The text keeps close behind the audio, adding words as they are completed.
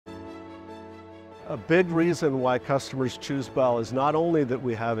A big reason why customers choose Bell is not only that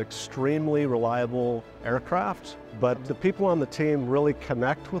we have extremely reliable aircraft, but the people on the team really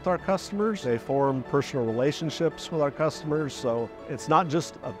connect with our customers. They form personal relationships with our customers. So it's not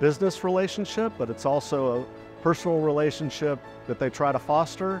just a business relationship, but it's also a personal relationship that they try to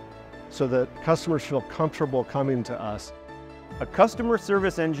foster so that customers feel comfortable coming to us. A customer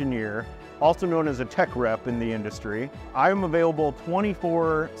service engineer, also known as a tech rep in the industry, I'm available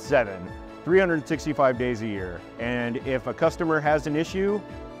 24/7. 365 days a year. And if a customer has an issue,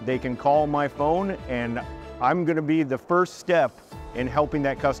 they can call my phone and I'm gonna be the first step in helping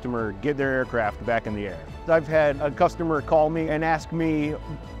that customer get their aircraft back in the air. I've had a customer call me and ask me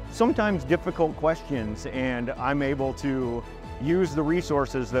sometimes difficult questions, and I'm able to use the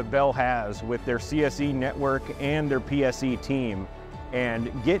resources that Bell has with their CSE network and their PSE team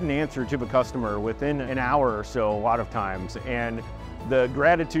and get an answer to the customer within an hour or so a lot of times. And the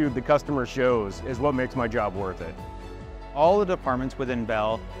gratitude the customer shows is what makes my job worth it. All the departments within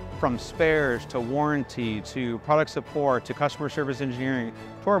Bell, from spares to warranty to product support to customer service engineering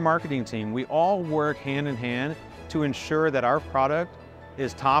to our marketing team, we all work hand in hand to ensure that our product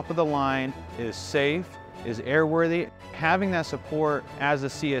is top of the line, is safe, is airworthy. Having that support as a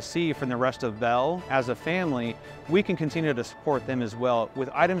CSE from the rest of Bell, as a family, we can continue to support them as well with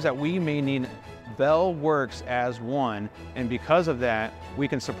items that we may need. Bell works as one, and because of that, we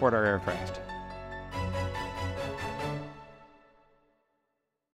can support our aircraft.